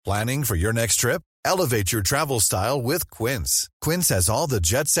Planning for your next trip? Elevate your travel style with Quince. Quince has all the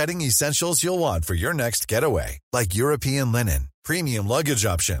jet-setting essentials you'll want for your next getaway, like European linen, premium luggage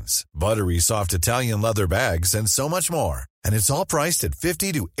options, buttery soft Italian leather bags, and so much more. And it's all priced at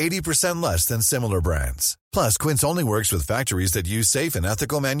 50 to 80% less than similar brands. Plus, Quince only works with factories that use safe and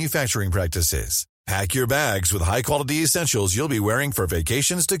ethical manufacturing practices. Pack your bags with high-quality essentials you'll be wearing for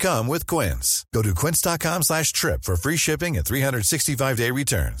vacations to come with Quince. Go to quince.com/trip for free shipping and 365-day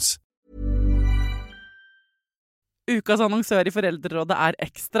returns. Ukas annonsør i Foreldrerådet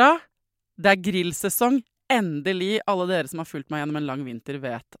Ekstra. Det grillsesong. Endelig, alle dere som har fulgt meg gjennom en lang vinter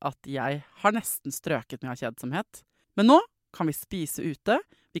vet at jeg har nesten strøket med kjedsomhet. Men nå kan vi spise ute,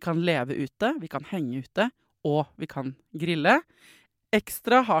 vi kan leve ute, vi kan henge ute, og vi kan grille.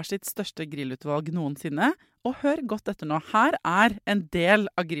 Ekstra har sitt største grillutvalg noensinne, og hør godt etter nå. Her en del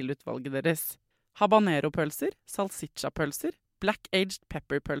av grillutvalget deres. Habanero-pølser, salsiccia-pølser, black-aged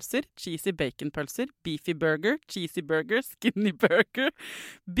pepper-pølser, cheesy bacon-pølser, beefy burger, cheesy burger, skinny burger,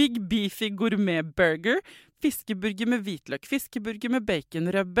 big beefy gourmet-burger, fiskeburger med hvitløk, fiskeburger med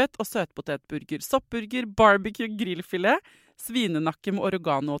bacon, røbbet og søtpotetburger, soppburger, barbecue, grillfilet, svinenakke med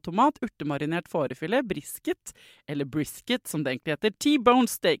oregano og tomat, urtemarinert fårefilet, brisket, eller brisket som det egentlig heter, T-bone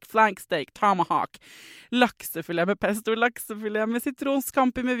steak, flank steak, tomahawk, laksefilet med pesto, laksefilet med sitron,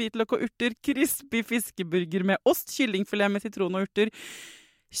 scampi med hvitløk og urter, crispy fiskeburger med ost, kyllingfilet med sitron og urter,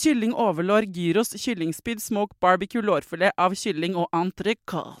 kylling overlår, gyros, kyllingspyd, smoke, barbecue, lårfilet av kylling og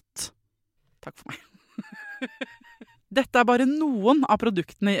entrecôte. Takk for meg. Dette bare noen av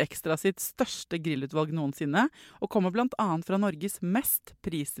produktene i Ekstra sitt største grillutvalg noensinne, og kommer blant annet fra Norges mest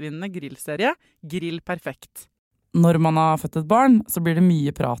prisvinnende grillserie, Grill Perfekt. Når man har født et barn, så blir det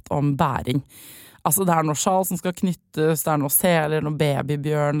mye prat om bæring. Altså det noe sjal som skal knyttes, det noe seler, noe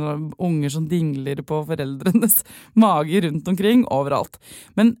babybjørn, noen unger som dingler på foreldrenes mage rundt omkring, overalt.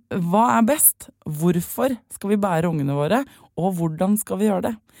 Men hva best? Hvorfor skal vi bære ungene våre, og hvordan skal vi gjøre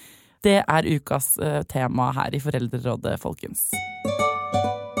det? Det ukas tema her i Foreldrerådet, folkens.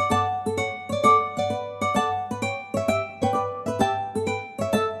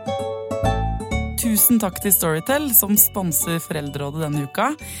 Tusen takk til Storytel, som sponser Foreldrerådet denne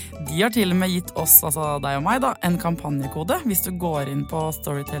uka. De har til og med gitt oss, altså deg og meg, en kampanjekode. Hvis du går inn på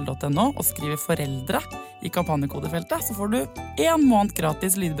storytel.no og skriver foreldre i kampanjekodefeltet, så får du 1 måned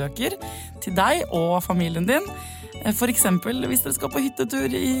gratis lydbøker til deg og familien din. For eksempel hvis dere skal på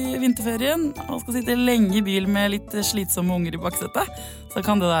hyttetur i vinterferien og skal sitte lenge i bil med litt slitsomme unger i baksetet, så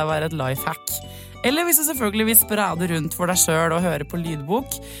kan det der være et lifehack. Eller hvis du selvfølgelig vil sprade rundt for deg selv og høre på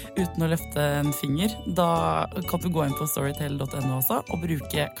lydbok uten å løfte en finger, da kan du gå inn på storytel.no også og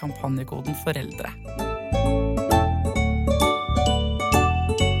bruke kampanjekoden foreldre.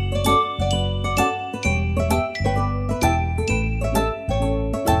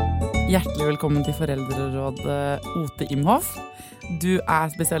 Hjertelig velkommen til Foreldrerådet, Ote Imhoff. Du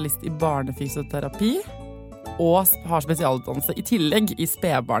spesialist i barnefysioterapi og har spesialutdannelse i tillegg i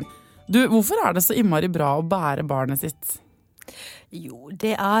spedbarn. Du, hvorfor det så innmari bra å bære barnet sitt? Jo,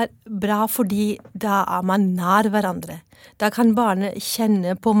 det bra fordi da man nær hverandre. Da kan barnet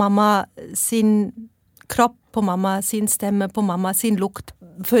kjenne på mamma sin kropp, på mamma sin stemme, på mamma sin lukt.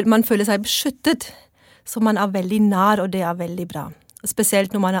 Man føler seg beskyttet, så man veldig nær, og det veldig bra. Spesielt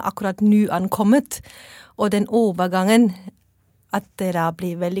når man akkurat nyankommet, og den overgangen, at det da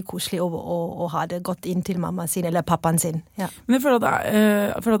blir veldig koselig å ha det godt inn til mamma sin eller pappaen sin. Ja. Men jeg føler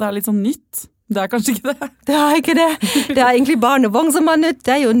at det litt sånn nytt. Det kanskje ikke det. Det ikke det. Det egentlig barnevogn som nytt.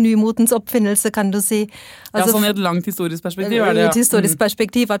 Det jo nymotens oppfinnelse, kan du si. Altså, ja, sånn i et langt historisk perspektiv det. I et historisk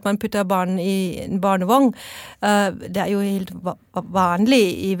perspektiv, at man putter barn i en barnevogn. Det jo helt vanlig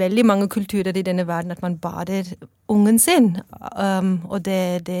i veldig mange kulturer i denne verden at man bader ungen sin. Og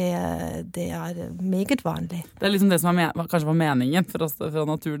det meget vanlig. Det liksom det som kanskje var meningen for oss fra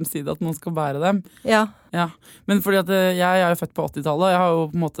naturens side, at man skal bære dem. Ja. Ja, men fordi at jeg jo født på 80-tallet, og jeg har jo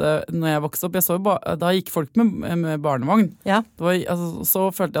på en måte, når jeg vokste opp, da gikk folk med barnevogn. Ja. Så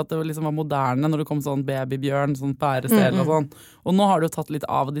følte jeg at det liksom var moderne når det kom sånn babybjørn, sånn bæresel og sånn. Og nå har det jo tatt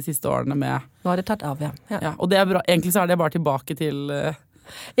litt av de siste årene med... Nå har det tatt av, ja. Ja, og det bra. Egentlig så det bare tilbake til...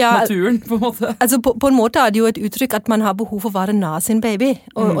 naturen, på en måte. Altså, på en måte det jo et uttrykk at man har behov for å være nær sin baby,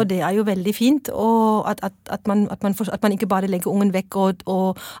 og det jo veldig fint, og at man ikke bare legger ungen vekk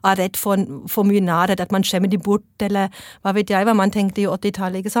og redd for mye nærhet, at man skjemmer de bort, eller hva vet jeg, hva man tenkte i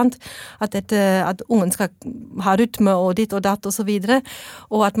 80-tallet, ikke sant? At ungen skal ha rytme og ditt og datt og så videre,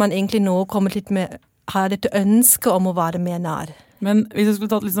 og at man egentlig nå kommer litt med, har dette ønsket om å være mer nær. Men hvis du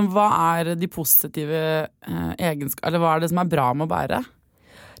skulle tatt liksom, hva de positive egenskaper, eller hva det som bra med å bære?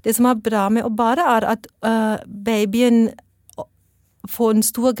 Det som bra med å bære at babyen få en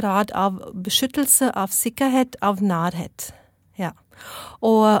stor grad av beskyttelse, av sikkerhet, av nærhet. Ja.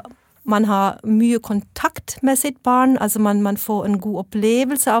 Og man har mye kontakt med sitt barn, altså man får en god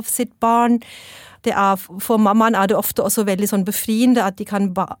opplevelse av sitt barn. For mammaen det ofte også veldig sånn befriende at de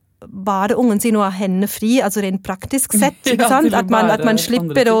kan bade ungen sin og ha hendene fri, altså rent praktisk sett, ikke sant? At man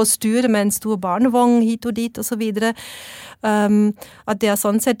slipper å styre med en stor barnevogn hit og dit og så videre. At det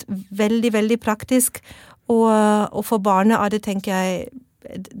sånn sett veldig, veldig praktisk. Og for barnet det, tenker jeg,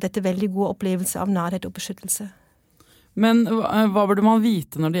 dette veldig gode opplevelse av nærhet og beskyttelse. Men hva burde man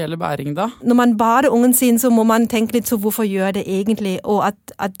vite når det gjelder bæring da? Når man bader ungen sin, så må man tenke litt så hvorfor gjør det egentlig, og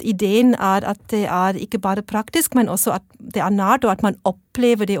at ideen at det ikke bare praktisk, men også at det nært, og at man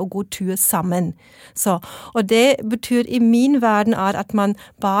opplever det å gå tur sammen. Så, og det betyr i min verden at man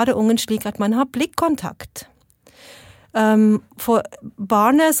bader ungen slik at man har blikkontakt. For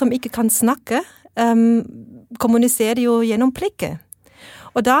barnet som ikke kan snakke, kommuniserer jo gjennom blikket.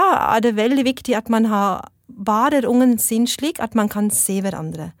 Og da det veldig viktig at man bader ungen sin slik at man kan se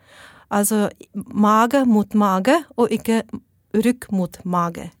hverandre. Altså mage mot mage, og ikke rygg mot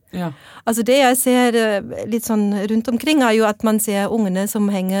mage. Ja. Altså det jeg ser litt sånn rundt omkring jo at man ser ungene som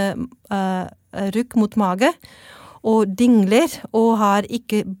henger rygg mot mage, og dingler, og har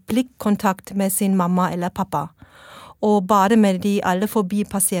ikke blikkontakt med sin mamma eller pappa. Og bare med de alle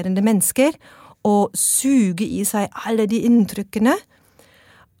forbipasserende mennesker, og suge i seg alle de inntrykkene.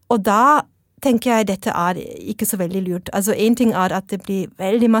 Og da tenker jeg dette ikke så veldig lurt. Altså en ting at det blir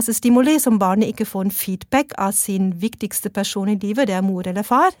veldig masse stimuli som barnet ikke får en feedback av sin viktigste person i livet, det mor eller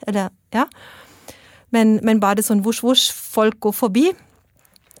far, eller, ja. Men bare det sånn vush, folk går forbi.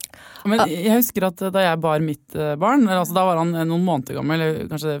 Men jeg husker at da jeg bar mitt barn, altså da var han noen måneder gammel,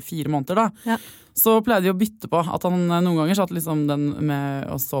 eller kanskje 4 måneder da, ja. Så pleide de å bytte på at han noen ganger satt liksom den med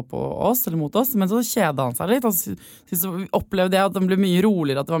å stå på oss eller mot oss, men så kjeda han seg litt. Så opplevde jeg at den ble mye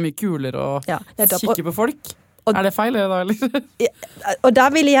roligere, at det var mye kulere å kikke på folk. Det feil, eller? Og da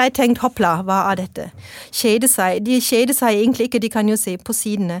ville jeg tenkt, hoppla, hva dette? De kjeder seg egentlig ikke, de kan jo se på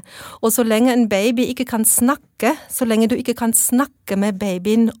sidene. Og så lenge en baby ikke kan snakke, så lenge du ikke kan snakke med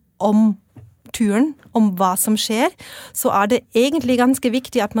babyen om turen, om hva som skjer, så det egentlig ganske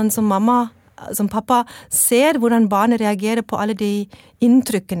viktig at man som mamma, som pappa, ser hvordan barnet reagerer på alle de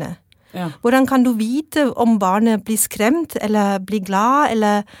inntrykkene. Ja. Hvordan kan du vite om barnet blir skremt, eller blir glad,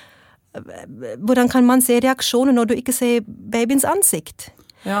 eller hvordan kan man se reaksjoner når du ikke ser babyens ansikt?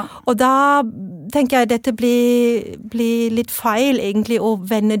 Ja. Og da tenker jeg dette blir litt feil egentlig å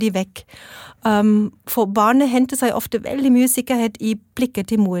vende de vekk. For barnet henter seg ofte veldig mye sikkerhet i blikket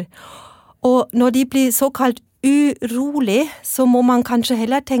til mor. Og når de blir såkalt urolig, så må man kanskje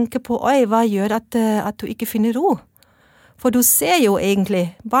heller tenke på, hva gjør at du ikke finner ro? For du ser jo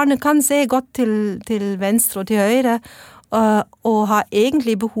egentlig, barnet kan se godt til venstre og til høyre, og har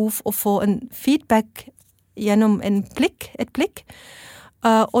egentlig behov å få en feedback gjennom et blikk.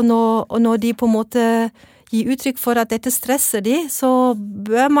 Og når de på en måte gir uttrykk for at dette stresser de, så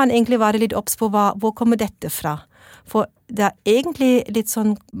bør man egentlig være litt obs på hvor kommer dette fra. For det egentlig litt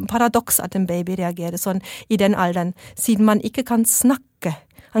sånn paradoks at en baby reagerer sånn i den alderen, siden man ikke kan snakke.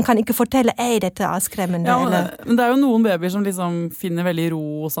 Han kan ikke fortelle, dette skremmende. Ja, men det jo noen babyer som liksom finner veldig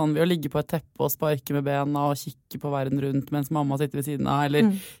ro sånn, ved å ligge på et teppe og sparke med bena og kikke på verden rundt mens mamma sitter ved siden av,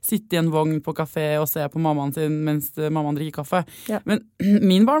 eller sitte i en vogn på kafé og se på mammaen sin mens mammaen drikker kaffe. Ja. Men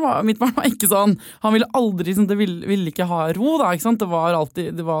mitt barn var ikke sånn. Han ville aldri, det ville ikke ha ro da, ikke sant? Det var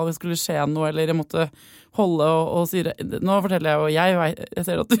alltid, det skulle skje noe, eller jeg måtte holde og si det. Nå forteller jeg jo, jeg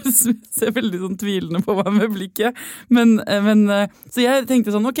ser at du ser veldig sånn tvilende på meg med blikket, men så jeg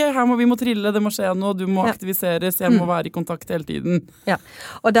tenkte sånn, ok, vi må trille, det må skje noe, du må aktiviseres, jeg må være i kontakt hele tiden. Ja,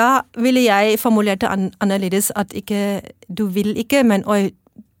 og da ville jeg formulert det annerledes, at ikke, du vil ikke, men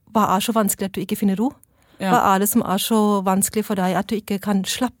hva så vanskelig at du ikke finner ro? Ja. Hva det som så vanskelig for deg, at du ikke kan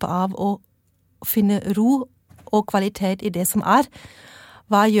slappe av og finne ro og kvalitet i det som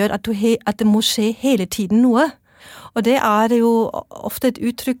Hva gjør at det må skje hele tiden noe? Og det jo ofte et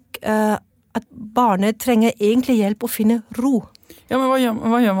uttrykk at barnet trenger egentlig hjelp å finne ro. Ja, men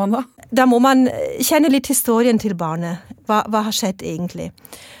hva gjør man da? Da må man kjenne litt historien til barnet. Hva har skjedd egentlig?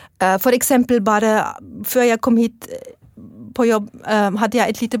 For eksempel bare før jeg kom hit på jobb, hadde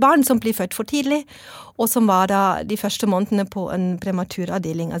jeg et lite barn som ble født for tidlig, og som var da de første månedene på en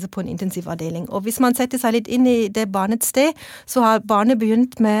prematuravdeling, altså på en intensivavdeling. Og hvis man setter seg litt inn i det barnets sted, så har barnet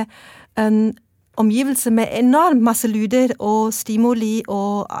begynt med en omgivelse med enormt masse lyder og stimuli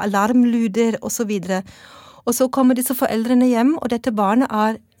og alarmlyder og så videre. Og så kommer disse foreldrene hjem, og dette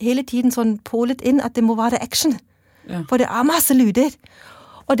barnet hele tiden sånn pålet inn at det må være action. Ja. For det masse lyder.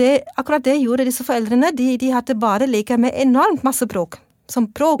 Og akkurat det gjorde disse foreldrene. De hadde bare leket med enormt masse bråk.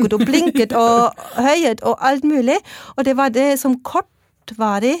 Som bråket og blinket og høyet og alt mulig. Og det var det som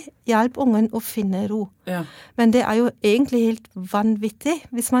kortvarig hjalp ungen å finne ro. Ja. Men det jo egentlig helt vanvittig,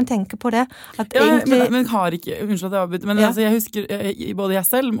 hvis man tenker på det. At ja, egentlig... men har ikke, unnskyld at jeg avbryter, men altså, jeg husker både jeg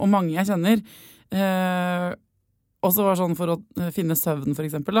selv og mange jeg kjenner, også var sånn for å finne søvn, for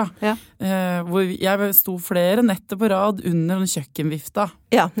eksempel, da. Ja. Hvor jeg sto flere netter på rad under den kjøkkenvifta.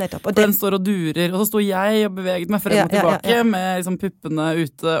 Ja, nettopp. Og den står og durer, og så sto jeg og beveget meg frem og tilbake med liksom, puppene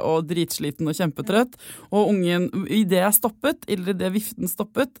ute og dritsliten og kjempetrøtt. Og ungen, i det jeg stoppet, eller det viften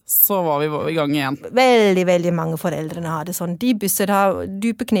stoppet, så var vi i gang igjen. Veldig, veldig mange foreldrene har det sånn. De busser har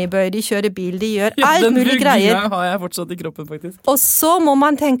dype knebøy, de kjører bil, de gjør alt mulig greier. Den har jeg fortsatt i kroppen, faktisk. Og så må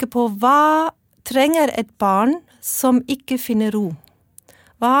man tenke på hva trenger et barn som ikke finner ro?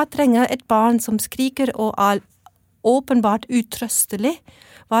 Hva trenger et barn som skriker og åpenbart utrøstelig?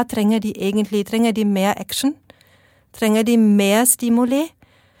 Hva trenger de egentlig? Trenger de mer action? Trenger de mer stimuli?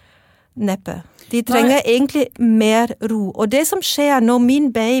 Neppe. De trenger egentlig mer ro. Og det som skjer når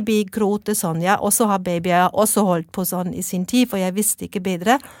min baby gråter sånn, jeg også har babyer også holdt på sånn i sin tid, for jeg visste ikke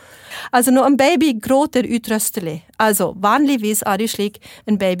bedre. Altså når en baby gråter utrøstelig, altså vanligvis det slik,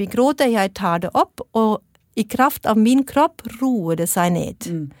 en baby gråter, jeg tar det opp, og i kraft av min kropp roer det seg ned.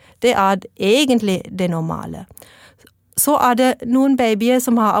 Det egentlig det normale. Så det noen babyer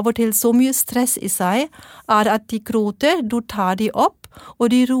som har av og til så mye stress i seg, at de gråter, du tar de opp, og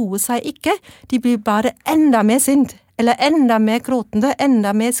de roer seg ikke. De blir bare enda mer sint, eller enda mer gråtende,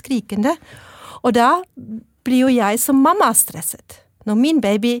 enda mer skrikende. Og da blir jo jeg som mamma stresset. Når min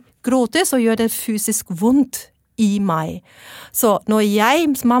baby gråter, så gjør det fysisk vondt i meg. Så når jeg,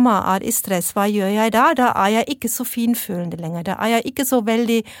 mamma, i stress, hva gjør jeg da? Da jeg ikke så finfølende lenger. Da jeg ikke så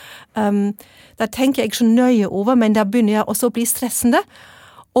veldig, da tenker jeg ikke så nøye over, men da begynner jeg også å bli stressende,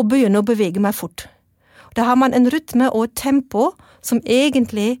 og begynner å bevege meg fort. Da har man en rytme og et tempo som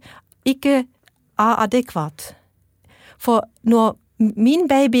egentlig ikke adekvat. For når min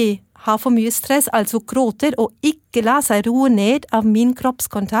baby har for mye stress, altså gråter og ikke lar seg roe ned av min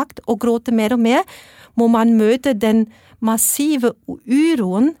kroppskontakt og gråter mer og mer, må man møte den massive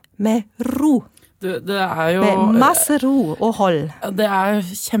uroen med ro. Det jo... Med masse ro og hold. Det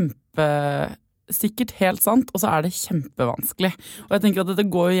sikkert helt sant, og så det kjempevanskelig. Og jeg tenker at dette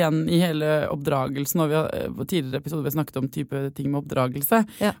går igjen i hele oppdragelsen, og på tidligere episoder vi snakket om type ting med oppdragelse,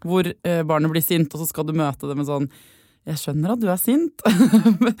 hvor barnet blir sint, og så skal du møte det med sånn, jeg skjønner at du sint,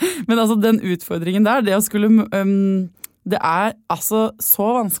 men altså den utfordringen der, det å skulle... det altså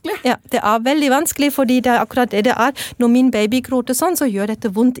så vanskelig. Ja, det veldig vanskelig, fordi det akkurat det når min baby gråter sånn, så gjør dette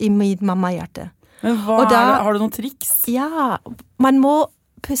vondt i mitt mamma-hjerte. Men har du noen triks? Ja, man må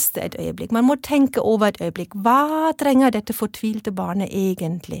puste et øyeblikk, man må tenke over et øyeblikk. Hva trenger dette fortvilte barnet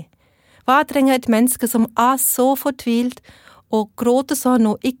egentlig? Hva trenger et menneske som så fortvilt og gråter sånn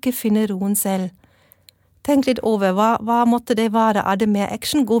og ikke finner roen selv? Tenk litt over, hva måtte det være? Det mer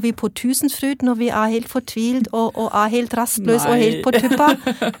action? Går vi på tusenfryd når vi helt fortvilt og helt rastløs og helt på tuppa?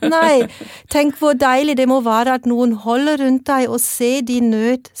 Nei, tenk hvor deilig det må være at noen holder rundt deg og ser din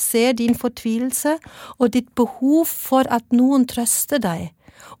nød, ser din fortvilelse og ditt behov for at noen trøster deg.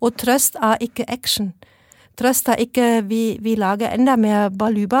 Og trøst ikke action. Trøst ikke vi lager enda mer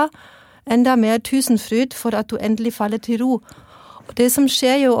baluba, enda mer tusenfryd for at du endelig faller til ro. Og det som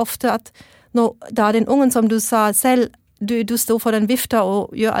skjer jo ofte at da den ungen, som du sa selv, du står for den vifta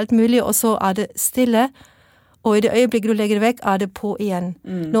og gjør alt mulig, og så det stille, og i det øyeblikket du legger det vekk, det på igjen.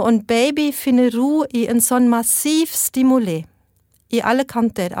 Når en baby finner ro i en sånn massiv stimuli, i alle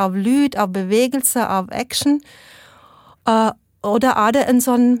kanter, av lyd, av bevegelse, av action, og da det en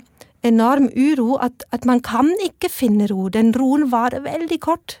sånn enorm uro at man kan ikke finne ro. Den roen varer veldig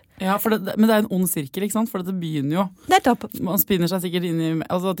kort. Ja, men det en ond sirkel, ikke sant? For det begynner jo. Nettopp. Man spinner seg sikkert inn i...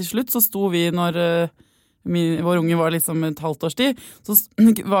 Altså til slutt så sto vi når vår unge var liksom et halvt års tid, så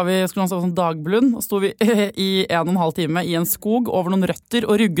skulle han stå sånn dagblund, og sto vi i 1,5 time i en skog over noen røtter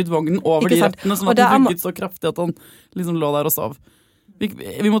og rugget vognen over de røttene, sånn at den rugget så kraftig at han liksom lå der og sov.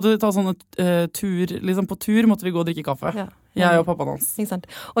 Vi måtte ta sånne tur, liksom på tur måtte vi gå og drikke kaffe. Ja. Jeg og pappaen hans. Ikke sant.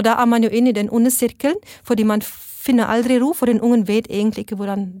 Og da man jo inne i den onde sirkelen, fordi man finner aldri ro, for den ungen vet egentlig ikke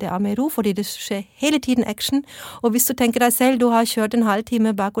hvordan det med ro, fordi det skjer hele tiden action. Og hvis du tenker deg selv, du har kjørt en halv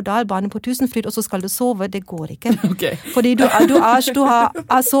time bak og dalbane på tusenfryd, og så skal du sove, det går ikke. Okay. Fordi du har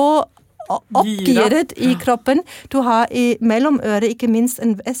så oppgiret i kroppen. Du har i mellomøret ikke minst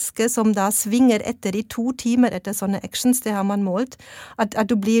en væske som da svinger etter i 2 timer etter sånne actions, det har man målt, at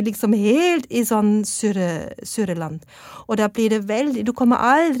du blir liksom helt i sånn surreland. Og da blir det veldig, du kommer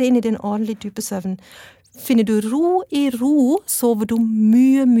aldri inn i den ordentlige dype søvn. finner du ro i ro, sover du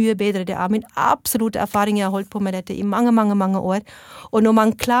mye, mye bedre. Det min absolutte erfaring. Jeg har holdt på med dette i mange, mange, mange år. Og når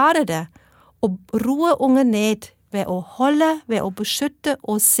man klarer det, å roe ungen ned ved å holde, ved å beskytte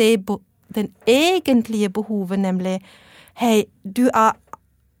og se på den egentlige behovet, nemlig hei, du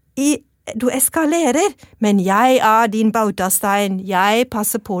eskalerer, men jeg din bautastein, jeg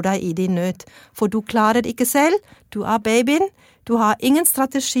passer på deg i din nød, for du klarer det ikke selv, du babyen, du har ingen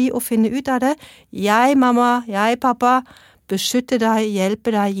strategi å finne ut av det, jeg mamma, jeg pappa, beskytter deg,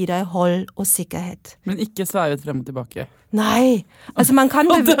 hjelper deg, gir deg hold og sikkerhet. Men ikke sveivet frem og tilbake. Nei, altså man kan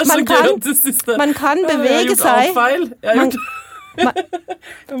bevege seg.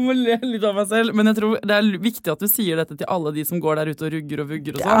 Jeg må le litt av meg selv, men jeg tror det viktig at du sier dette til alle de som går der ute og rugger og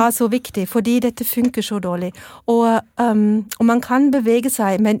vugger og sånn. Det så viktig, fordi dette funker så dårlig. Og man kan bevege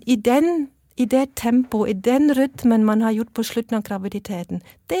seg, men i det tempo, i den rytmen man har gjort på slutten av graviditeten,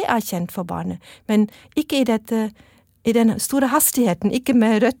 det kjent for barnet. Men ikke i den store hastigheten, ikke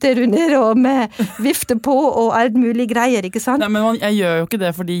med røtter under og med vifte på og alt mulig greier, ikke sant? Nei, men jeg gjør jo ikke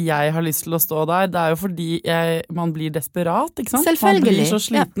det fordi jeg har lyst til å stå der, det jo fordi man blir desperat, ikke sant? Selvfølgelig. Man blir så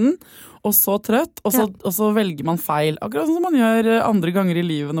sliten, og så trøtt, og så velger man feil. Akkurat sånn som man gjør andre ganger i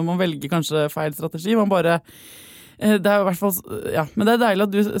livet når man velger kanskje feil strategi, man bare... Det jo i hvert fall, ja, men det deilig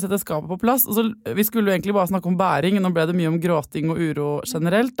at du setter skapet på plass. Og så, vi skulle jo egentlig bare snakke om bæring, nå ble det mye om gråting og uro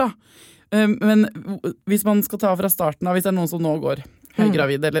generelt da. Men hvis man skal ta fra starten av, hvis det noen som nå går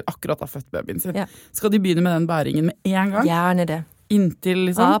høygravide eller akkurat har født babyen sin, skal de begynne med den bæringen med en gang? Gjerne det. Inntil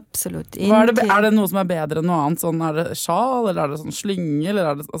liksom? Absolutt. Inntil. Det noe som bedre enn noe annet? Sånn, det sjal, eller det sånn slynge,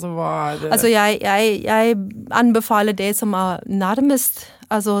 eller det, altså hva Altså jeg anbefaler det som nærmest,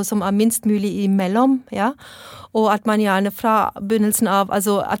 altså som minst mulig imellom, ja. Og at man gjerne fra begynnelsen av,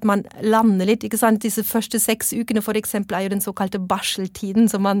 altså at man lander litt, ikke sant? Disse første 6 ukene for eksempel jo den såkalte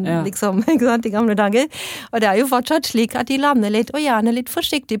barseltiden, som man liksom, ikke sant, i gamle dager. Og det jo fortsatt slik at de lander litt, og gjerne litt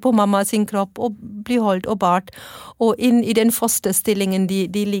forsiktig på mamma sin kropp, og blir holdt og bart, og inn i den fosterstillingen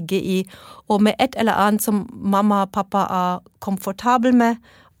de ligger i, og med et eller annet som mamma og pappa komfortabel med,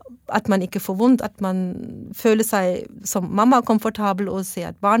 at man ikke får vondt, at man føler seg som mamma komfortabel og ser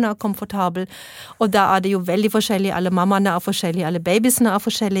at barna komfortabel. Og da det jo veldig forskjellig, alle mammaene forskjellige, alle babyene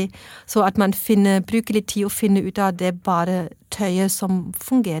forskjellige, så at man bruker litt tid å finne ut av det bare tøyet som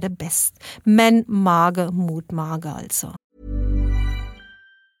fungerer best. Men mage mot mage, altså.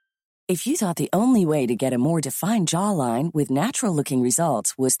 If you thought the only way to get a more defined jawline with natural-looking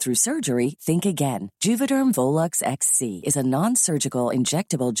results was through surgery, think again. Juvederm Volux XC is a non-surgical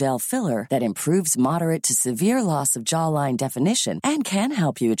injectable gel filler that improves moderate to severe loss of jawline definition and can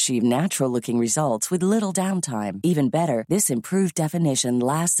help you achieve natural-looking results with little downtime. Even better, this improved definition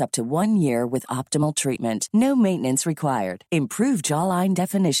lasts up to 1 year with optimal treatment. No maintenance required. Improve jawline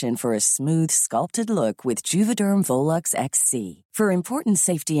definition for a smooth, sculpted look with Juvederm Volux XC. For important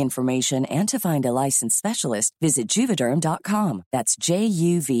safety information and to find a licensed specialist, visit Juvederm.com. That's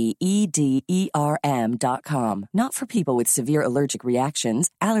JUVEDERM.com. Not for people with severe allergic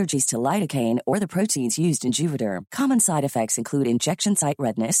reactions, allergies to lidocaine, or the proteins used in Juvederm. Common side effects include injection site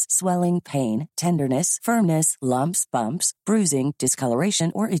redness, swelling, pain, tenderness, firmness, lumps, bumps, bruising,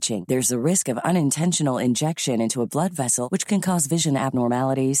 discoloration, or itching. There's a risk of unintentional injection into a blood vessel, which can cause vision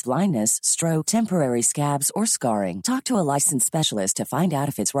abnormalities, blindness, stroke, temporary scabs, or scarring. Talk to a licensed specialist to find out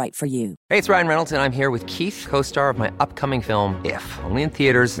if it's right for you. Hey, it's Ryan Reynolds, and I'm here with Keith, co-star of my upcoming film, If, only in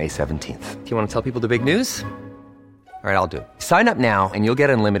theaters May 17th. Do you want to tell people the big news? All right, I'll do it. Sign up now and you'll get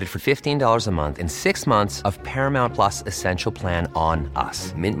unlimited for $15 a month and 6 months of Paramount Plus Essential Plan on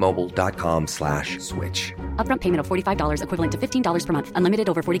us. MintMobile.com/switch. Upfront payment of $45 equivalent to $15 per month. Unlimited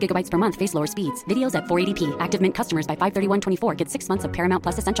over 40 gigabytes per month. Face lower speeds. Videos at 480p. Active Mint customers by 531.24 get 6 months of Paramount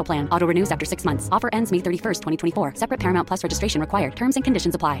Plus Essential Plan. Auto renews after 6 months. Offer ends May 31st, 2024. Separate Paramount Plus registration required. Terms and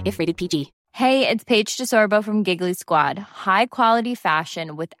conditions apply if rated PG. Hey, it's Paige DeSorbo from Giggly Squad. High quality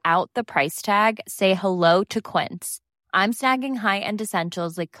fashion without the price tag. Say hello to Quince. I'm snagging high-end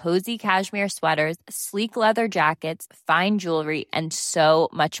essentials like cozy cashmere sweaters, sleek leather jackets, fine jewelry, and so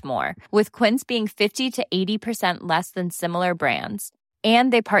much more. With Quince being 50 to 80% less than similar brands.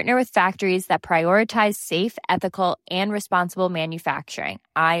 And they partner with factories that prioritize safe, ethical, and responsible manufacturing.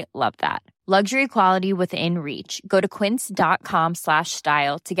 I love that. Luxury quality within reach. Go to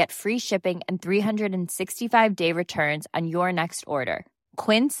quince.com/style to get free shipping and 365-day returns on your next order.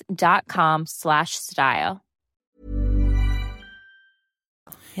 Quince.com/style.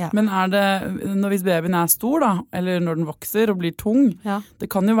 Ja. Men hvis babyen stor da, eller når den vokser og blir tung, det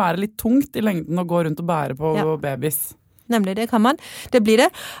kan jo være litt tungt i lengden å gå rundt og bære på babys. Nemlig, det kan man. Det blir det.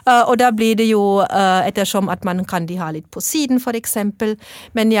 Og da blir det jo ettersom at man kan de ha litt på siden, for eksempel.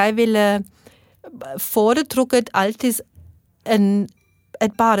 Men jeg ville foretrukket alltid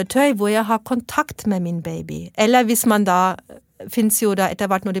et baretøy hvor jeg har kontakt med min baby. Eller hvis man da, finnes jo da etter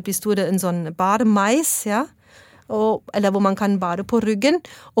hvert når det blir store, en sånn baremeis, ja, eller hvor man kan bade på ryggen,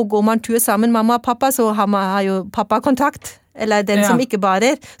 og går man tur sammen, mamma og pappa, så har jo pappa kontakt, eller den som ikke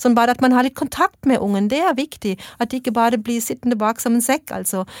bader. Sånn bare at man har litt kontakt med ungen, det er viktig. At de ikke bare blir sittende bak som en sekk,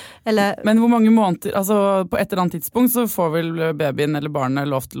 altså. Eller, men hvor mange måneder, altså på et eller annet tidspunkt så får vel babyen eller barnet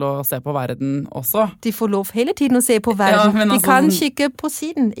lov til å se på verden også? De får lov hele tiden å se på verden. Ja, de kan kikke på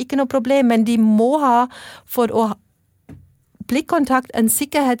siden, ikke noe problem, men de må ha for å blikkontakt en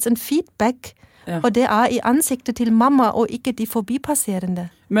sikkerhets- en feedback. Ja. Og det er i ansiktet til mamma og ikke de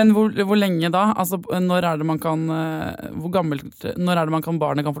forbipasserende. Men hvor lenge da? Altså, når er det man kan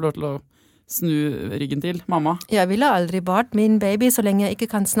barnet kan få lov til å snu ryggen til mamma? Jeg ville aldri bart min baby så lenge jeg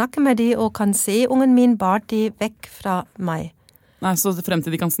ikke kan snakke med de og kan se ungen min bart de vekk fra meg. Nei, så frem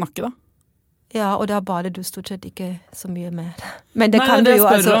til de kan snakke da? Ja, og da bader du stort sett ikke så mye mer. Men det kan du jo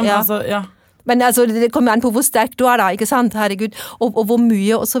altså, ja. Men altså, det kommer an på hvor sterk du er da, ikke sant, herregud, og hvor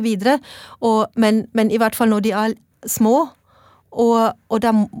mye og så videre, men i hvert fall når de er små, og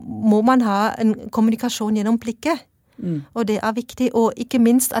da må man ha en kommunikasjon gjennom blikket, og det er viktig, og ikke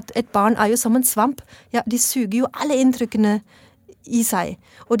minst at et barn er jo som en svamp, ja, de suger jo alle inntrykkene i seg,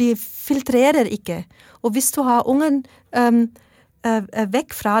 og de filtrerer ikke, og hvis du har ungen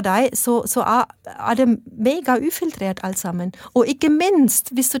vekk fra deg, så er det mega ufiltrert alt sammen. Og ikke minst,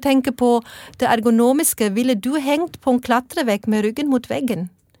 hvis du tenker på det ergonomiske, ville du hengt på en klatrevegg med ryggen mot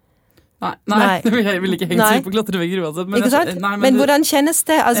veggen? Nei. Jeg ville ikke hengt på klatrevegger uansett. Men hvordan kjennes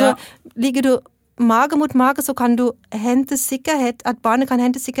det? Altså, ligger du mage mot mage, så kan du hente sikkerhet, at barnet kan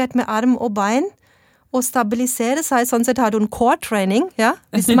hente sikkerhet med arm og bein, og stabilisere seg, sånn sett har du en core training, ja?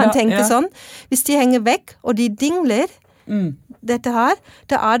 Hvis man tenker sånn. Hvis de henger vekk, og de dingler, dette her,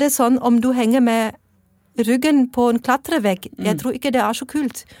 da er det sånn om du henger med ryggen på en klatrevegg. Jeg tror ikke det er så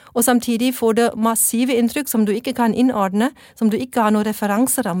kult. Og samtidig får du massive inntrykk som du ikke kan innordne, som du ikke har noen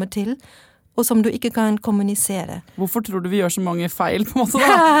referanseramme til, og som du ikke kan kommunisere. Hvorfor tror du vi gjør så mange feil på en måte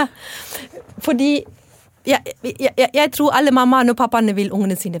da? Fordi jeg tror alle mammaene og pappaene vil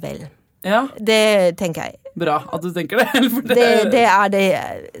ungene sine vel. Ja. Det tenker jeg. Bra at du tenker det. Det er det.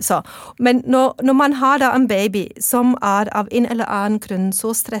 Så. Men når man har da en baby som er av en eller annen grunn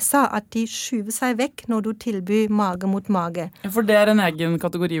så stresset at de skyver seg vekk når du tilbyr mage mot mage. For det er en egen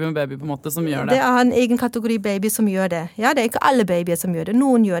kategori med baby på en måte som gjør det? Det er en egen kategori baby som gjør det. Ja, det er ikke alle babyer som gjør det.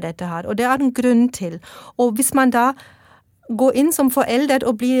 Noen gjør dette her, og det er en grunn til. Og hvis man da går inn som forelder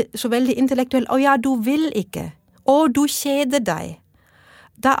og blir så veldig intellektuell, ja, du vil ikke, og du kjeder deg.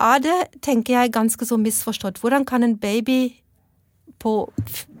 Da er det, tenker jeg, ganske så misforstått. Hvordan kan en baby på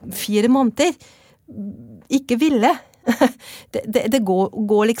 4 måneder ikke ville? Det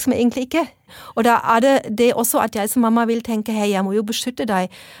går liksom egentlig ikke. Og da er det også at jeg som mamma vil tenke, hei, jeg må jo beskytte deg,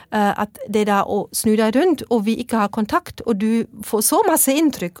 at det da å snu deg rundt, og vi ikke har kontakt, og du får så masse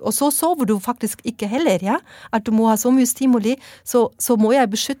inntrykk, og så sover du faktisk ikke heller, ja? At du må ha så mye stimuli, så må jeg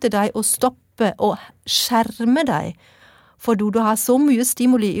beskytte deg og stoppe og skjerme deg. For du har så mye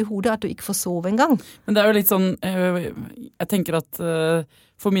stimuli i hodet at du ikke får sove engang. Men det er jo litt sånn, jeg tenker at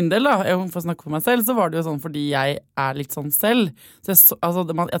for min del da, jeg får snakke for meg selv, så var det jo sånn fordi jeg er litt sånn selv. Så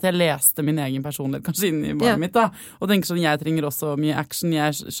at jeg leste min egen personlighet kanskje inn i barnet mitt da, og tenker sånn, jeg trenger også mye action,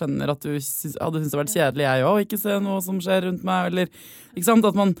 jeg skjønner at du hadde syntes det vært kjedelig jeg også, ikke se noe som skjer rundt meg, eller ikke sant,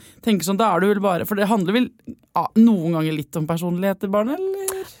 at man tenker sånn, da er du vel bare, for det handler vel noen ganger litt om personlighet til barnet, eller?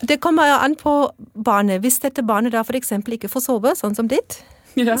 Det kommer jo an på barnet. Hvis dette barnet da for eksempel ikke får sove, sånn som ditt,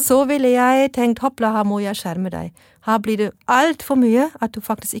 så ville jeg tenkt, hoppla, her må jeg skjerme deg. Her blir det alt for mye at du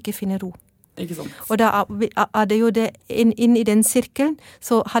faktisk ikke finner ro. Ikke sant. Og da er det jo det inn i den sirkelen,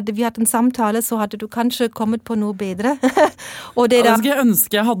 så hadde vi hatt en samtale, så hadde du kanskje kommet på noe bedre. Og det da skulle jeg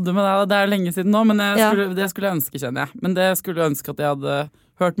ønske jeg hadde med deg, det er lenge siden nå, men det skulle jeg ønske, kjenner jeg. Men det skulle jeg ønske at jeg hadde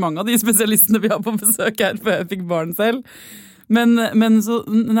hørt mange av de spesialistene vi har på besøk her, før jeg fikk barn selv. Men så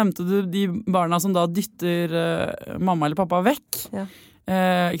nevnte du de barna som da dytter mamma eller pappa vekk. Ja.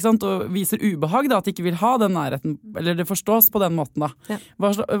 Ikke sant? Og viser ubehag da, at de ikke vil ha den nærheten, eller det forstås på den måten da. Ja.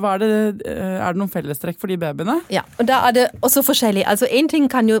 Er det noen fellestrekk for de babyene? Ja, og da er det også forskjellig. Altså en ting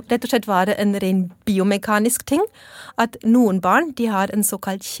kan jo rett og slett være en ren biomekanisk ting, at noen barn, de har en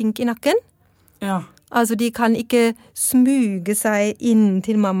såkalt kink i nakken. Ja. Altså de kan ikke smuge seg inn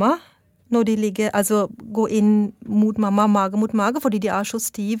til mamma, når de ligger, altså går inn mot mamma, mage mot mage, fordi de er så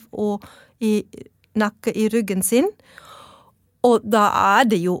stiv og i nakke i ryggen sin. Og da er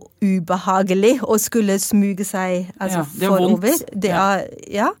det jo ubehagelig å skulle smuge seg forover. Det er,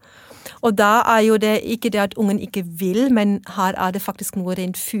 Og da jo det ikke det at ungen ikke vil, men her det faktisk noe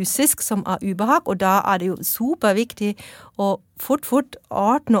rent fysisk som ubehag, og da det jo superviktig å fort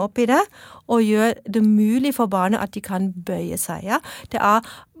ordne opp i det, og gjøre det mulig for barnet at de kan bøye seg. Ja? Det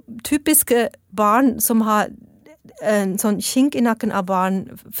typiske barn som har en sånn kink i nakken av barn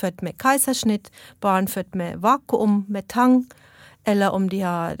født med keisersnitt, barn født med vakuum, med tang, eller om de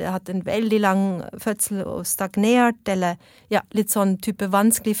har hatt en veldig lang fødsel og stagnert, eller ja, litt sånn type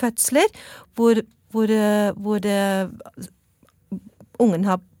vanskelige fødsler, hvor ungen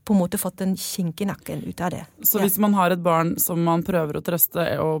har på en måte fått en kink i nakken ut av det. Så hvis man har et barn som man prøver å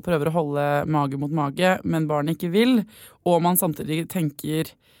trøste og prøver å holde mage mot mage, men barnet ikke vil, og man samtidig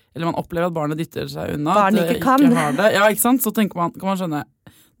tenker, eller man opplever at barnet dytter seg unna, barnet at det ikke har det, ja, ikke sant? Så tenker man, kan man skjønne,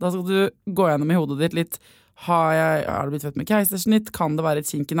 da skal du gå gjennom i hodet ditt litt, har det blitt født med keisersnitt? Kan det være et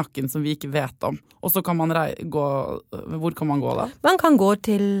kink i nakken som vi ikke vet om? Og så kan man gå, hvor kan man gå da? Man kan gå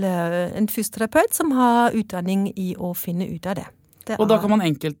til en fysioterapeut som har utdanning i å finne ut av det. Og da kan man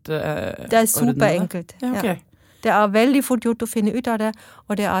enkelt det superenkelt. Ja, okay. Ja. Det veldig fort gjort å finne ut av det,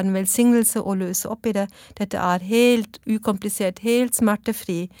 og det en velsignelse å løse opp i det. Dette helt ukomplisert, helt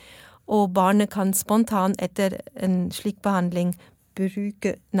smertefri, og barnet kan spontant etter en slik behandling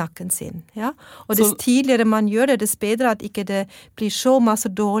bruke nakken sin. Ja? Og dess tidligere man gjør det, dess bedre at ikke det blir så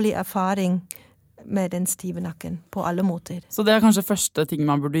masse dårlig erfaring med den stive nakken på alle måter. Så det kanskje første ting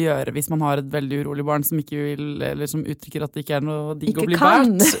man burde gjøre hvis man har et veldig urolig barn som ikke vil, eller som uttrykker at det ikke noe digg å bli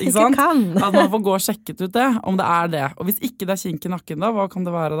bært. Ikke sant? At man får gå og sjekket ut det, om det det. Og hvis ikke det kink i nakken da, hva kan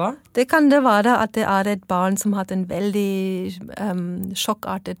det være da? Det kan det være at det et barn som har hatt en veldig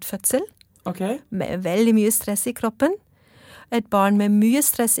sjokkartet fødsel, med veldig mye stress i kroppen. Et barn med mye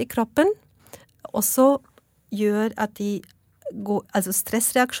stress i kroppen også gjør at de går, altså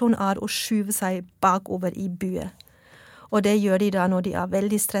stressreaksjon å skyve seg bakover i buet. Og det gjør de da når de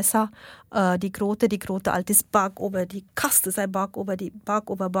veldig stresset. De gråter alltid bakover, de kaster seg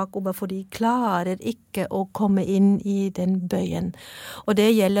bakover, for de klarer ikke å komme inn i den bøyen. Og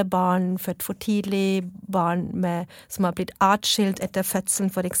det gjelder barn født for tidlig, barn som har blitt atskilt etter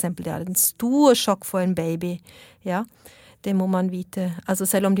fødselen for eksempel. Det en stor sjokk for en baby, ja. Det må man vite. Altså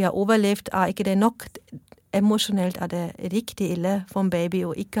selv om de har overlevd, ikke det nok. Emosjonelt det riktig ille for en baby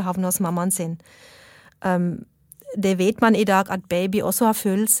å ikke havne hos mammaen sin. Det vet man i dag at baby også har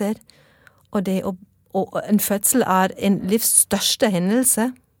følelser, og en fødsel en livs største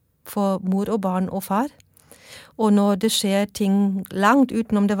hendelse for mor og barn og far. Og når det skjer ting langt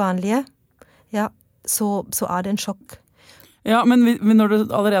utenom det vanlige, ja, så det en sjokk. Ja, men når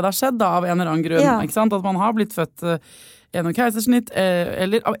det allerede har skjedd da, av en eller annen grunn, ikke sant? At man har blitt født gjennom keisersnitt,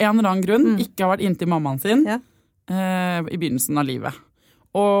 eller av en eller annen grunn ikke har vært inntil mammaen sin i begynnelsen av livet.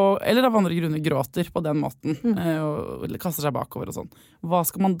 Eller av andre grunner gråter på den måten, og kaster seg bakover og sånn. Hva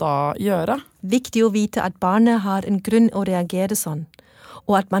skal man da gjøre? Viktig å vite at barnet har en grunn å reagere sånn,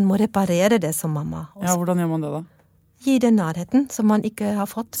 og at man må reparere det som mamma. Også. Ja, hvordan gjør man det da? Gi den nærheten som man ikke har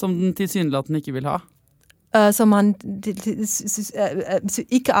fått. Som den tilsynelatende ikke vil ha? Som man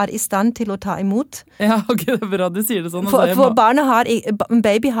ikke i stand til å ta imot. Ja, ok, det bra, du sier det sånn. For en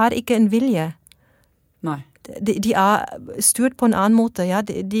baby har ikke en vilje. Nei. De styrt på en annen måte, ja.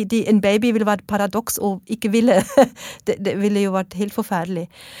 En baby vil være et paradoks og ikke ville. Det ville jo vært helt forferdelig.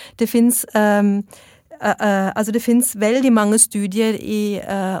 Det finnes veldig mange studier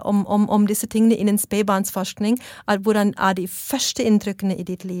om disse tingene innen spedbarnsforskning, hvordan de første inntrykkene i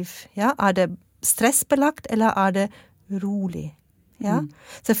ditt liv, ja, det stressbelagt, eller det rolig? Ja?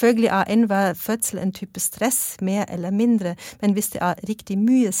 Selvfølgelig enhver fødsel en type stress, mer eller mindre, men hvis det riktig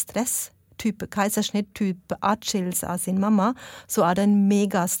mye stress, type keisersnitt, type atskillelse av sin mamma, så det en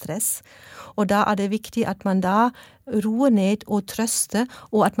megastress. Og da det viktig at man da roer ned og trøster,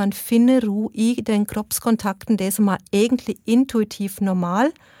 og at man finner ro i den kroppskontakten, det som egentlig intuitivt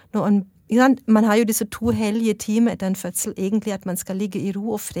normal, man har jo disse 2 hellige timer etter en fødsel, egentlig at man skal ligge i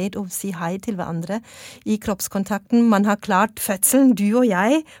ro og fred og si hei til hverandre i kroppskontakten. Man har klart fødselen, du og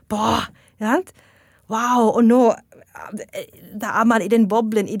jeg. Wow, og nå da man i den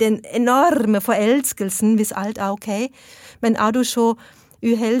boblen, i den enorme forelskelsen, hvis alt ok. Men du så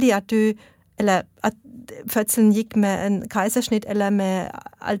uheldig eller at fødselen gikk med en keisersnitt, eller med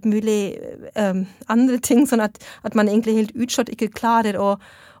alt mulig andre ting, sånn at man egentlig helt utslått ikke klarer å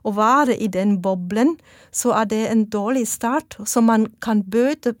være i den boblen, så det en dårlig start, som man kan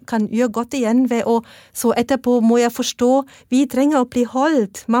gjøre godt igjen ved så etterpå må jeg forstå, vi trenger å bli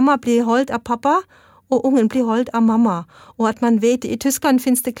holdt. Mamma blir holdt av pappa, og ungen blir holdt av mamma. Og at man vet, i Tyskland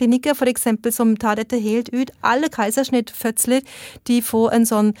finnes det klinikker for eksempel som tar dette helt ut. Alle keisersnittfødsler, de får en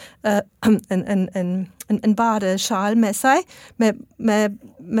sånn en bare sjal med seg, med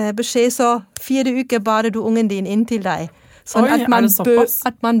med beskjed så 4 uker bare du ungen din inn til deg. Sånn Oi,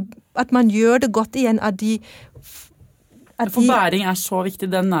 at man gjør det godt igjen For bæring så viktig,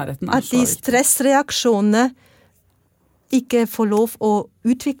 den nærheten så viktig. At de stressreaksjonene ikke får lov å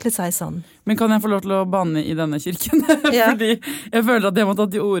utvikle seg sånn. Men kan jeg få lov til å banne i denne kirken? Fordi jeg føler at jeg må ta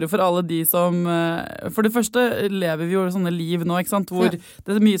til orde for alle de som... For det første lever vi jo sånne liv nå, ikke sant? Hvor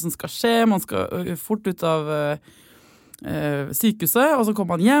det mye som skal skje, man skal fort ut av sykehuset, og så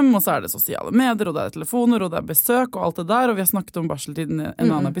kommer man hjem, og så det sosiale medier, og det telefoner, og det besøk, og alt det der, og vi har snakket om barseltiden i en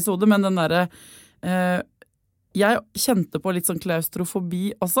annen episode, men den der... Jeg kjente på litt sånn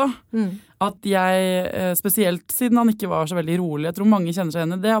klaustrofobi også. At jeg, spesielt siden han ikke var så veldig rolig, jeg tror mange kjenner seg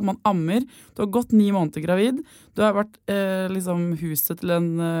igjen i det, at man ammer, du har gått 9 måneder gravid, du har vært liksom huset til en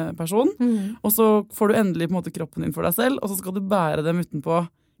person, og så får du endelig på en måte kroppen din for deg selv, og så skal du bære dem utenpå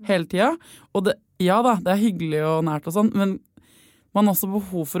hele tiden. Og det, ja da, det hyggelig og nært og sånn, men man har også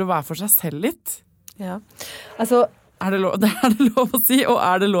behov for å være for seg selv litt. Ja, altså... Det lov å si, og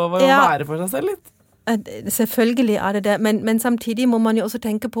det lov å være for seg selv litt? Selvfølgelig det, men samtidig må man jo også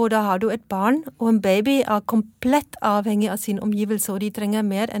tenke på, da har du et barn, og en baby komplett avhengig av sin omgivelse, og de trenger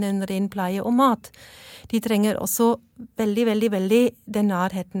mer enn en ren pleie og mat. De trenger også veldig, veldig, veldig den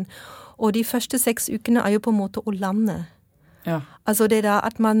nærheten. Og de første 6 ukene jo på en måte å lande. Ja. Altså det da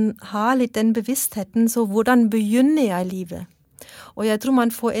at man har litt den bevisstheten, så hvordan begynner jeg livet? Og jeg tror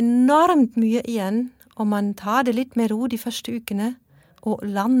man får enormt mye igjen, om man tar det litt med ro de første ukene, og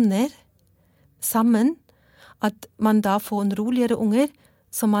lander sammen, at man da får en roligere unger,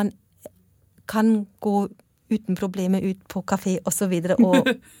 så man kan gå uten problemer ut på kafé og så videre, og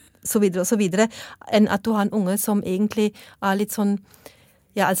så videre og så videre, enn at du har en unge som egentlig litt sånn,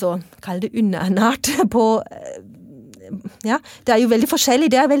 ja, altså, kall det underernært på, ja, det jo veldig forskjellig,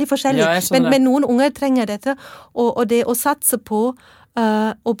 Ja, men noen unger trenger dette, og det å satse på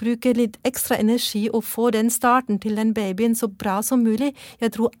og bruke litt ekstra energi og få den starten til den babyen så bra som mulig.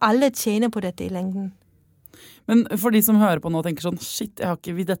 Jeg tror alle tjener på dette i lengden. Men for de som hører på nå og tenker sånn, shit,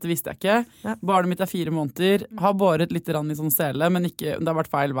 dette visste jeg ikke. Ja. Barnet mitt 4 måneder, har båret litt i sånn sele, men ikke, det har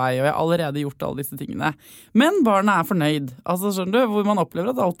vært feil vei, og jeg har allerede gjort alle disse tingene. Men barnet fornøyd. Altså, skjønner du, hvor man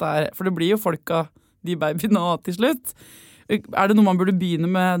opplever at alt for det blir jo folk av de babyene nå til slutt. Det noe man burde begynne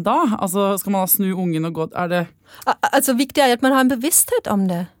med da? Altså, skal man snu ungen og gå? Det... Altså, viktig at man har en bevissthet om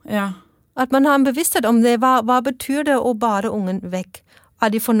det. Ja. At man har en bevissthet om det. Hva betyr det å bare ungen vekk?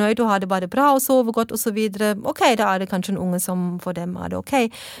 De fornøyd og har det bare bra og sover godt og så videre? Ok, da det kanskje en unge som for dem det ok.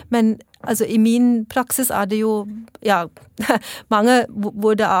 Men altså, i min praksis det jo, ja, mange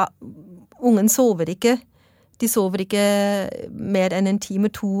hvor det ungen sover ikke. De sover ikke mer enn 1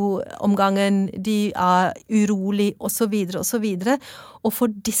 time, 2 om gangen, de urolig, og så videre, og så videre. Og for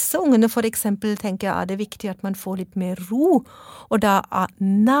disse ungene, for eksempel, tenker jeg det viktig at man får litt mer ro, og da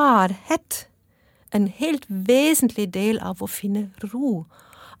nærhet en helt vesentlig del av å finne ro.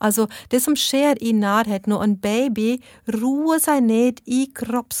 Altså, det som skjer i nærhet når en baby roer seg ned i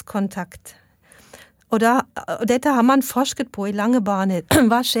kroppskontakt, og dette har man forsket på i lange baner.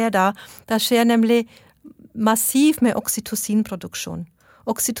 Hva skjer da? Det skjer nemlig massiv med oksytocinproduksjon.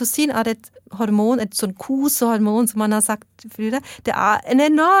 Oksytocin et hormon, et sånn kosehormon som man har sagt før. Det en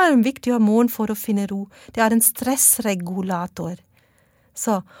enormt viktig hormon for å finne ro. Det en stressregulator.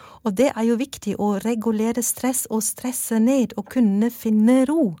 Så, og det jo viktig å regulere stress og stresse ned og kunne finne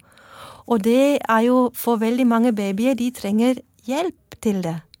ro. Og det jo for veldig mange babyer, de trenger hjelp til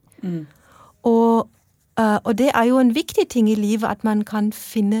det. Og det jo en viktig ting i livet, at man kan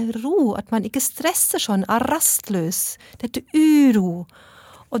finne ro, at man ikke stresser sånn, rastløs, dette uro.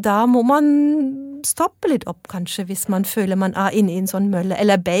 Og da må man stoppe litt opp, kanskje, hvis man føler man inne i en sånn mølle,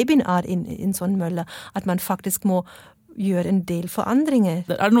 eller babyen inne i en sånn mølle, at man faktisk må gjøre en del forandringer.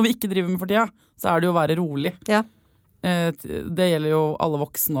 Det det noe vi ikke driver med for tida, så det jo å være rolig. Ja. Det gjelder jo alle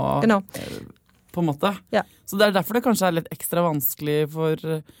voksne og, på en måte. Ja. Så det derfor det kanskje litt ekstra vanskelig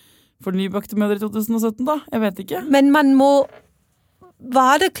for nybakte mødre i 2017 da? Jeg vet ikke. Men man må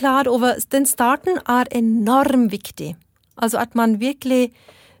være klar over, den starten enormt viktig. Altså at man virkelig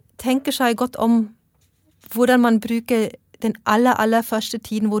tenker seg godt om hvordan man bruker den aller første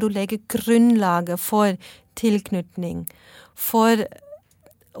tiden hvor du legger grunnlaget for tilknytning, for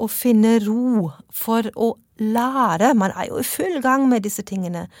å finne ro, for å lære. Man jo i full gang med disse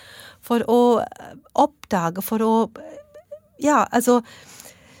tingene. For å oppdage, for å... Ja, altså...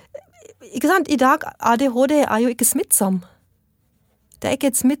 Ikke sant? I dag ADHD jo ikke smittsom. Det ikke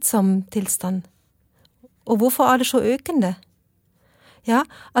et smittsom tilstand. Og hvorfor det så økende? Ja,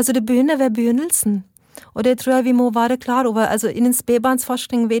 altså det begynner ved begynnelsen. Og det tror jeg vi må være klar over. Altså, innen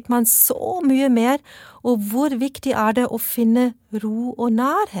spedbarnsforskning vet man så mye mer, og hvor viktig det å finne ro og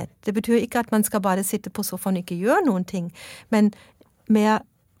nærhet. Det betyr ikke at man skal bare sitte på sofaen og ikke gjøre noen ting, men mer,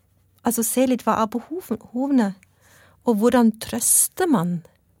 altså se litt hva behovene, og hvordan trøster man.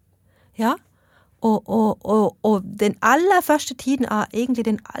 Ja? Og den aller første tiden egentlig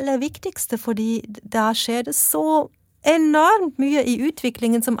den aller viktigste, fordi der skjer det så enormt mye i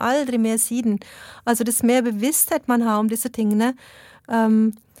utviklingen som aldri mer siden. Altså dess mer bevissthet man har om disse tingene,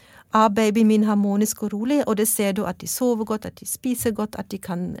 babyen min harmonisk og rolig, og det ser du at de sover godt, at de spiser godt, at de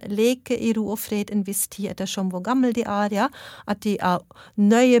kan leke i ro og fred en viss tid ettersom hvor gammel de ja, at de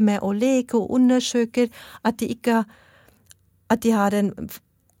nøye med å leke og undersøker, at de har en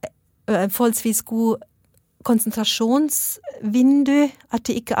forholdsvis god konsentrasjonsvindu, at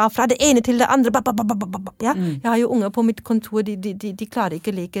de ikke fra det ene til det andre. Ja? Jeg har jo unger på mitt kontor, de klarer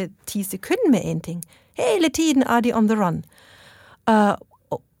ikke å leke 10 sekunder med en ting. Hele tiden de on the run.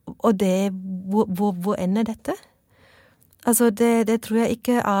 Og det, hvor ender dette? Altså det tror jeg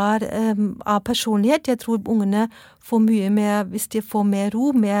ikke av personlighet. Jeg tror ungene får mye mer, hvis de får mer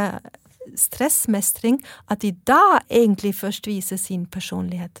ro, mer stressmestring, at de da egentlig først viser sin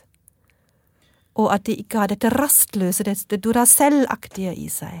personlighet. Og at de ikke har dette rastløse, det Duracell-aktige i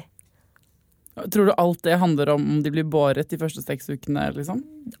seg. Tror du alt det handler om de blir båret de første 6 ukene, liksom?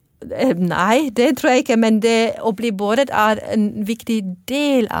 Nei, det tror jeg ikke, men det å bli båret en viktig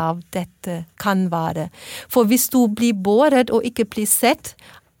del av dette kan være. For hvis du blir båret og ikke blir sett,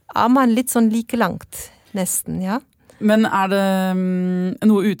 man litt sånn like langt, nesten, ja. Men det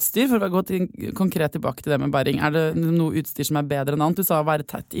noe utstyr, for å gå konkret tilbake til det med bæring, det noe utstyr som bedre enn annet? Du sa å være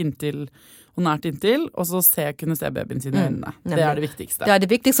tett inntil og nært inntil, og så kunne se babyen sin i øynene. Det det viktigste. Det det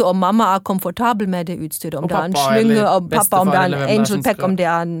viktigste, og mamma komfortabel med det utstyret. Om det en slynge, og pappa, om det en angel pack, om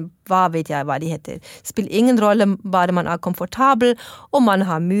det en, hva vet jeg hva de heter. Spiller ingen rolle, bare man komfortabel, og man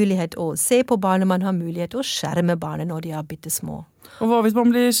har mulighet å se på barnet, man har mulighet å skjerme barnet når de bitte små. Og hva hvis man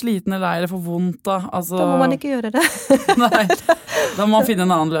blir sliten eller lei eller får vondt da? Altså... Da må man ikke gjøre det. Nei, da må man finne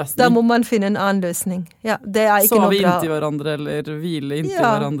en annen løsning. Da må man finne en annen løsning. Ja, det ikke sove noe bra. Inntil hverandre, eller hvile inntil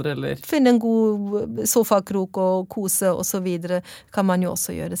hverandre, eller... Finne en god sofakrok og kose og så videre, kan man jo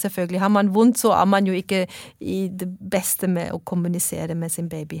også gjøre. Selvfølgelig, har man vondt, så man jo ikke i det beste med å kommunisere med sin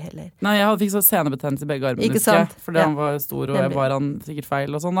baby heller. Nei, jeg fikk så senebetennelse i begge armene, ikke sant? Fordi han var stor, og jeg var han sikkert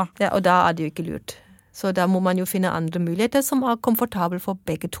feil og sånn da. Ja, og da det jo ikke lurt. Så da må man jo finne andre muligheter som komfortabel for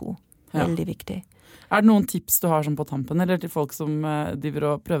begge to. Veldig viktig. Det noen tips du har som på tampen, eller til folk som driver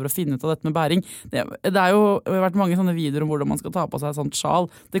og prøver å finne ut av dette med bæring? Det jo vært mange sånne videoer om hvordan man skal ta på seg sånt sjal.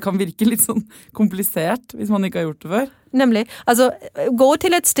 Det kan virke litt sånn komplisert hvis man ikke har gjort det før. Nemlig. Altså, gå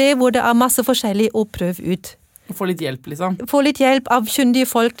til et sted hvor det masse forskjellig og prøv ut. Få litt hjelp, liksom. Få litt hjelp av kyndige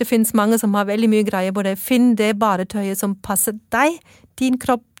folk. Det finnes mange som har veldig mye greier på det. Finn det baretøyet som passer deg, din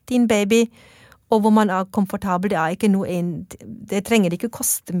kropp, din baby, og hvor man komfortabel. Det ikke noe det trenger ikke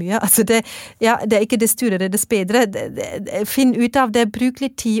koste mye. Altså det ikke det styrer det bedre. Finn ut av det, bruk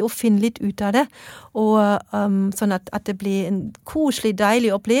litt tid og finn litt ut av det. Og sånn at det blir en koselig,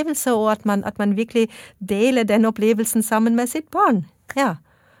 deilig opplevelse, og at man virkelig deler den opplevelsen sammen med sitt barn. Ja,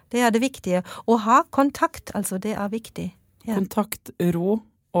 det det viktige. Og ha kontakt, altså det viktig. Ja. Kontakt, ro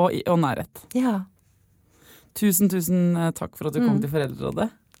og nærhet. Ja. Tusen takk for at du kom til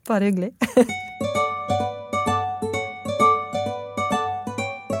Foreldrerådet. Bare hyggelig.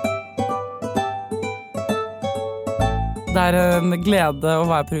 Det en glede å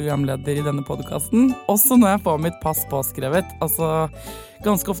være programleder i denne podcasten, også når jeg får mitt pass påskrevet. Altså,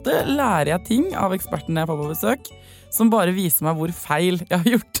 ganske ofte lærer jeg ting av ekspertene jeg får på besøk, som bare viser meg hvor feil jeg har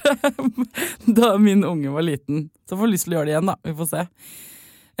gjort da min unge var liten. Så får jeg lyst til å gjøre det igjen da, vi får se.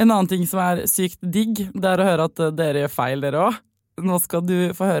 En annen ting som sykt digg, det å høre at dere gjør feil dere også. Nå skal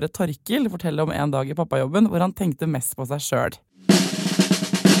du få høre Torkil fortelle om en dag i pappajobben hvor han tenkte mest på seg selv.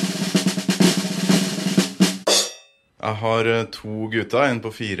 Jeg har 2 gutter, en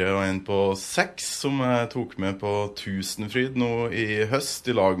på 4 og en på 6, som jeg tok med på Tusenfryd nå i høst,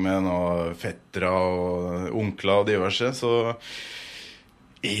 i lag med noen fettere og onkler og diverse. Så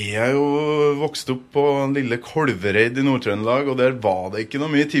jeg jo vokst opp på en lille Kolvereid i Nord-Trøndelag, og der var det ikke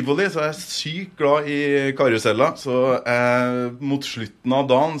noe mye tivoli, så jeg sykt glad i karuseller. Så mot slutten av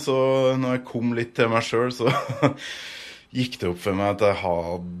dagen, så når jeg kom litt til meg selv, så gikk det opp for meg at jeg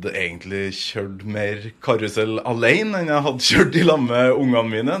hadde egentlig kjørt mer karusell alene enn jeg hadde kjørt i lag med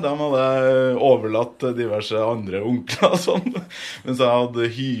ungene mine. De hadde jeg overlatt til diverse andre onkler og sånn. Mens jeg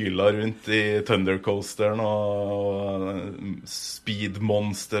hadde hylet rundt i Thundercoasteren og Speed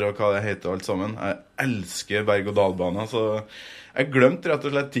Monster og hva det heter alt sammen. Jeg elsker berg-og-dal-baner, så jeg glemte rett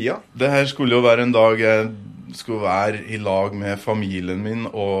og slett tida. Det her skulle jo være en dag jeg skulle være i lag med familien min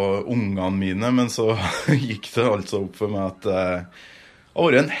og ungene mine, men så gikk det altså opp for meg at jeg har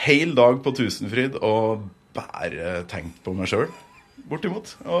vært en hel dag på Tusenfryd og bare tenkt på meg selv,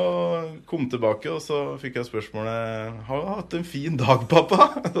 bortimot. Og kom tilbake, og så fikk jeg spørsmålet, har du hatt en fin dag,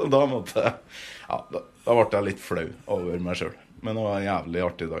 pappa? Da måtte jeg, da ble jeg litt flau over meg selv, men det var en jævlig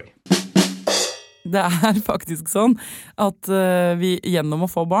artig dag. Det er faktisk sånn at vi gjennom å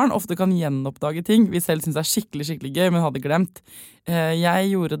få barn ofte kan gjenoppdage ting vi selv synes er skikkelig, skikkelig gøy, men hadde glemt.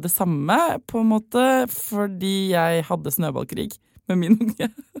 Jeg gjorde det samme på en måte fordi jeg hadde snøballkrig med min unge.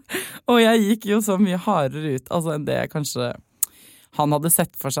 Og jeg gikk jo så mye hardere ut enn det kanskje han hadde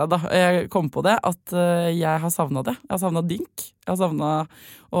sett for seg da. Jeg kom på det at jeg har savnet det. Jeg har savnet dynk. Jeg har savnet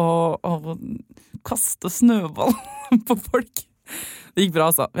å kaste snøball på folk. Det gikk bra,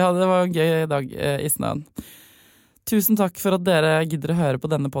 altså. Det var en gøy dag i snøen. Tusen takk for at dere gidder å høre på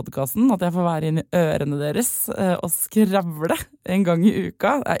denne podcasten, at jeg får være inn i ørene deres og skravle en gang i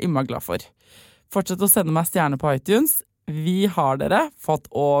uka. Det er jeg immer glad for. Fortsett å sende meg stjerner på iTunes. Vi har dere fått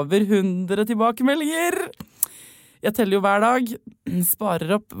over 100 tilbakemeldinger. Jeg teller jo hver dag,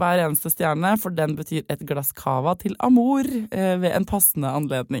 sparer opp hver eneste stjerne, for den betyr et glass cava til Amor ved en passende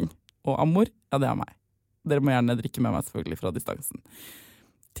anledning. Og Amor, ja, det er meg. Dere må gjerne drikke med meg selvfølgelig fra distansen.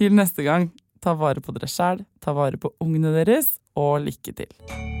 Til neste gang, ta vare på dere selv, ta vare på ungene deres, og lykke til.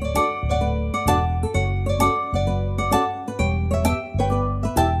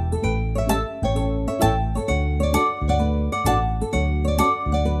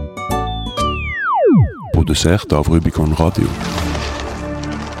 Produsert av Rubicon Radio.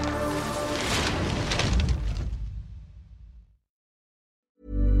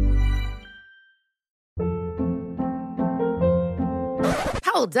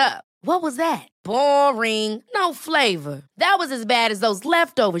 Hold up. What was that? Boring. No flavor. That was as bad as those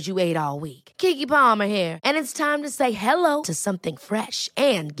leftovers you ate all week. Keke Palmer here, and it's time to say hello to something fresh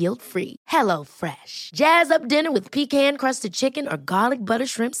and guilt-free. Hello Fresh. Jazz up dinner with pecan-crusted chicken or garlic butter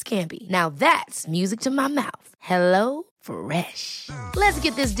shrimp scampi. Now that's music to my mouth. Hello Fresh. Let's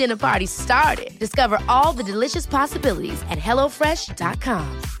get this dinner party started. Discover all the delicious possibilities at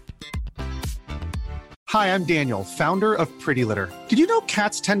HelloFresh.com. Hi, I'm Daniel, founder of Pretty Litter. Did you know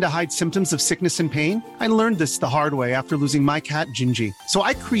cats tend to hide symptoms of sickness and pain? I learned this the hard way after losing my cat, Gingy. So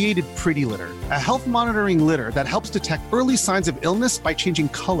I created Pretty Litter, a health monitoring litter that helps detect early signs of illness by changing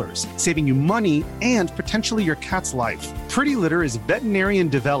colors, saving you money and potentially your cat's life. Pretty Litter is veterinarian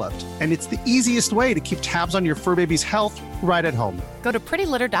developed, and it's the easiest way to keep tabs on your fur baby's health right at home. Go to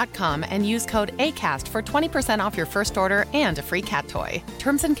prettylitter.com and use code ACAST for 20% off your first order and a free cat toy.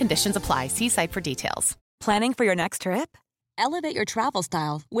 Terms and conditions apply. See site for details. Planning for your next trip? Elevate your travel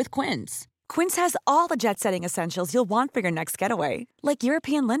style with Quince. Quince has all the jet-setting essentials you'll want for your next getaway, like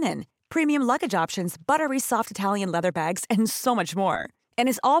European linen, premium luggage options, buttery soft Italian leather bags, and so much more. And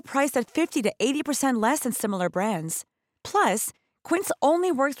is all priced at 50 to 80% less than similar brands. Plus, Quince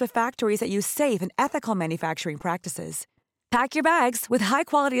only works with factories that use safe and ethical manufacturing practices. Pack your bags with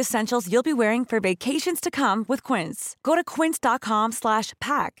high-quality essentials you'll be wearing for vacations to come with Quince. Go to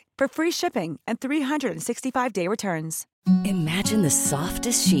quince.com/pack for free shipping and 365-day returns. Imagine the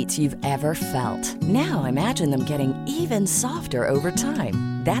softest sheets you've ever felt. Now imagine them getting even softer over time.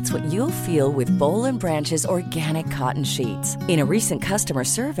 That's what you'll feel with Boll & Branch's organic cotton sheets. In a recent customer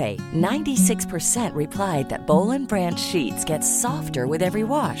survey, 96% replied that Boll & Branch sheets get softer with every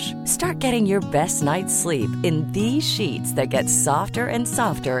wash. Start getting your best night's sleep in these sheets that get softer and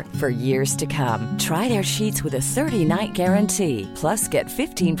softer for years to come. Try their sheets with a 30-night guarantee. Plus, get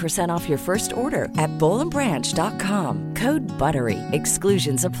 15% off your first order at bollandbranch.com. Code BUTTERY.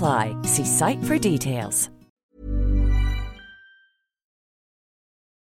 Exclusions apply. See site for details.